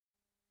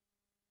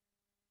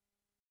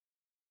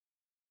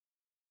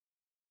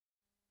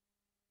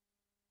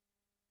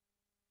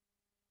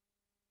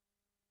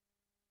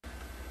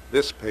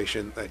This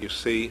patient that you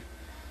see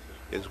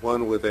is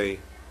one with a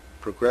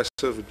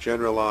progressive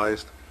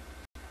generalized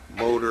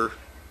motor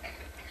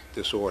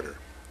disorder.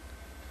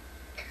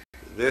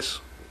 This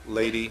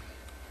lady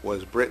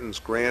was Britain's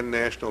Grand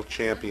National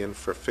Champion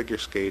for figure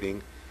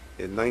skating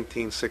in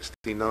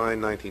 1969,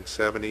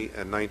 1970,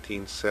 and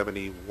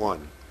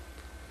 1971.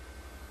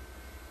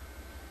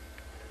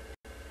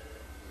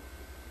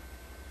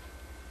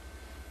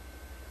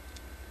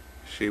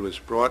 She was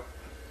brought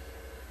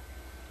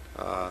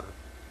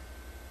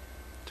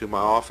to my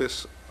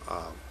office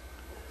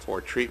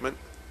for treatment,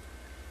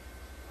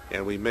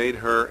 and we made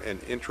her an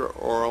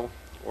intraoral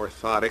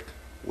orthotic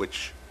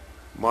which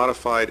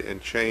modified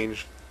and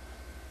changed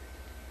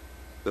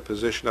the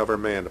position of her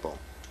mandible.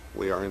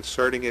 We are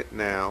inserting it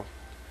now,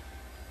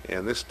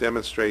 and this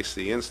demonstrates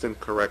the instant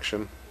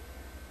correction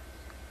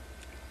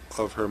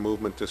of her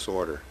movement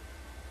disorder.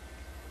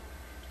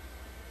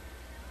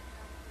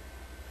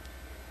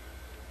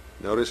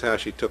 Notice how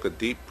she took a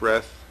deep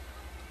breath,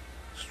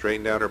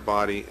 straightened out her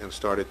body, and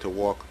started to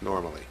walk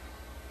normally.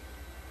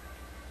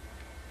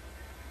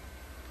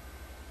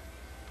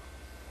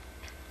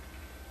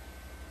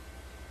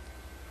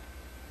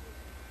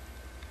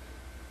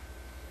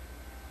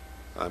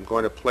 I'm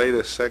going to play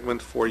this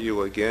segment for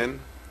you again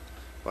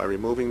by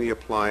removing the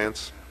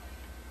appliance.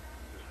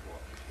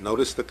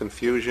 Notice the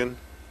confusion,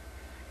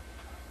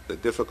 the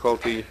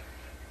difficulty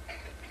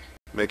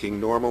making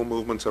normal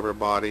movements of her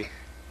body.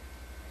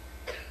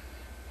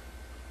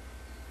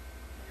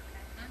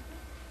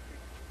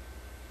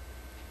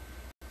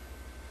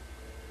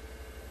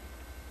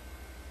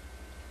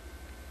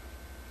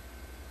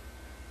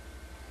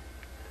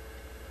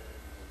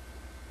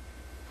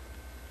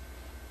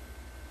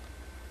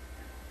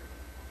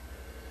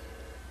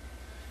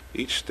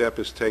 Each step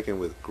is taken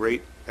with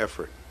great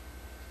effort.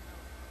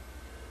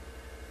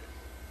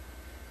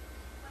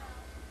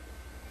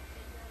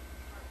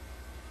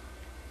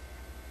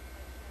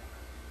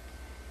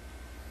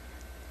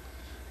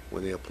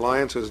 When the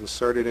appliance is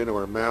inserted into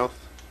her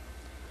mouth,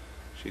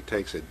 she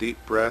takes a deep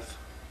breath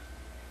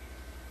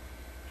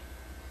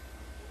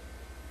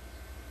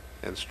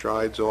and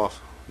strides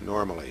off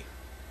normally.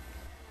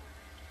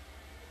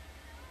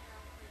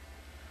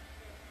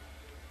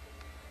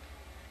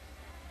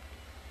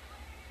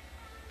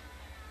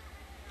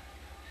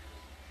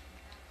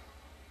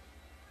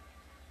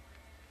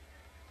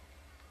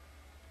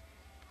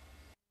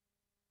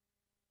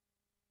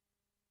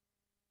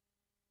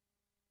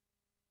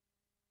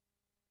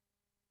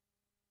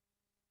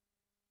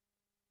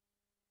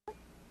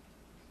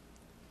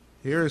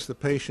 Here is the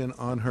patient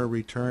on her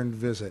return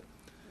visit.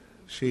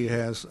 She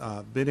has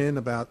been in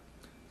about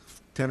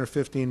 10 or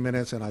 15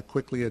 minutes, and I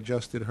quickly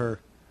adjusted her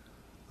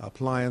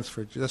appliance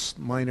for just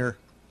minor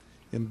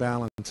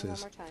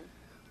imbalances.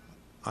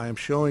 I am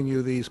showing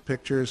you these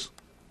pictures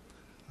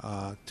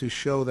to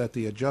show that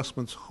the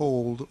adjustments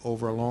hold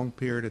over a long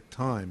period of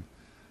time.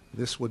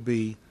 This would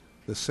be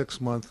the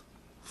 6-month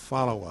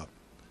follow-up.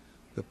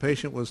 The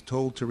patient was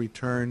told to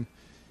return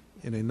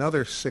in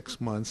another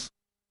 6 months,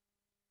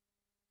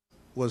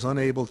 was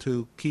unable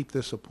to keep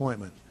this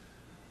appointment.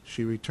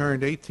 She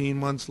returned 18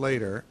 months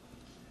later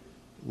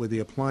with the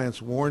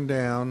appliance worn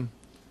down,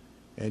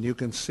 and you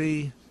can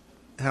see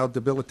how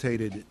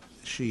debilitated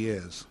she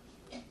is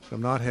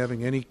from not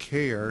having any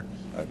care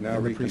in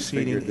the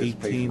preceding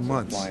 18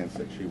 months. Appliance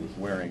that she was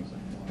wearing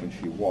when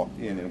she walked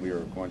in, and we are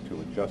going to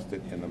adjust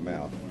it in the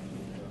mouth.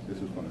 This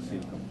is going to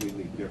seem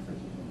completely different.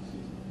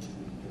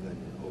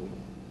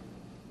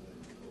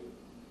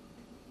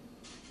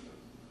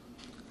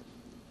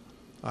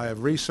 I have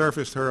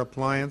resurfaced her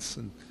appliance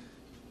and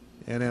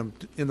am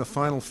in the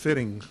final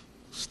fitting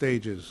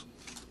stages.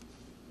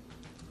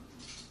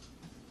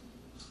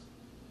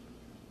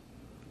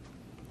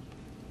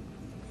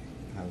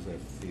 How does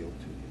that feel to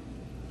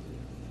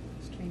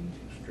you? Strange.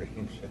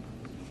 Strange.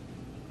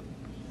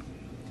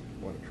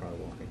 Want to try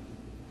walking?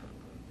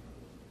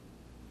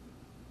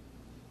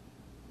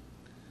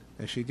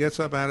 And she gets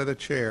up out of the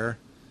chair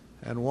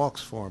and walks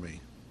for me.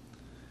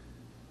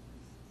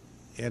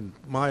 And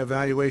my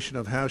evaluation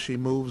of how she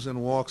moves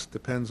and walks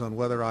depends on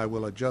whether I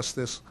will adjust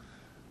this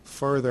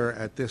further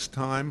at this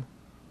time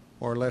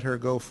or let her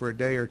go for a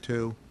day or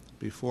two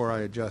before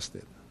I adjust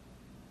it.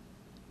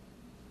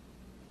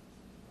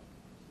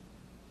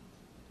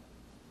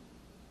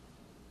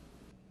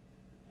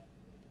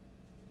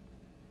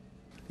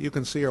 You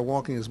can see her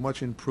walking is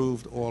much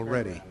improved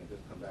already.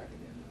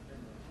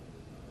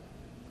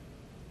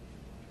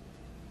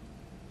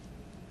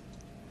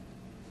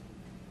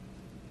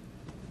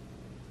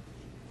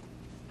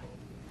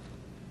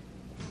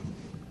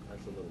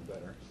 That's a little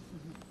better.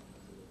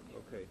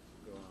 Okay,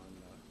 go on.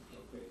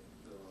 Okay,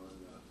 go on.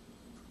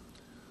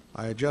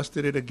 I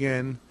adjusted it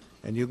again,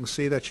 and you can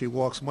see that she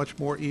walks much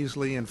more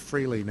easily and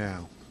freely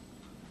now.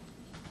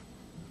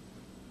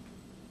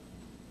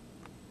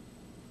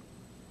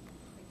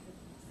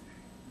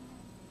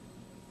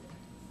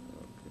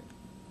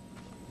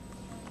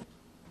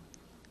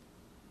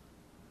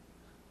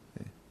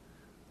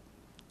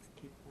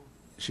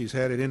 She's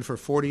had it in for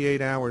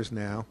 48 hours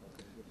now,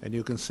 And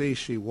you can see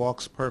she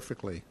walks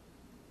perfectly.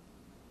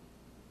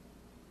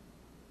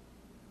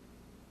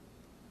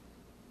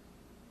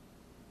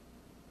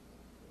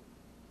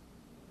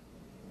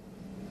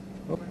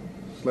 Oh,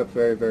 slept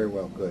very, very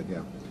well. Good,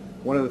 yeah.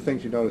 One of the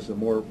things you notice is a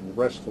more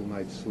restful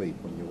night's sleep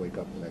when you wake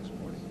up the next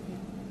morning.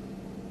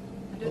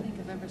 I don't think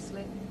I've ever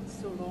slept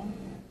so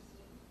long.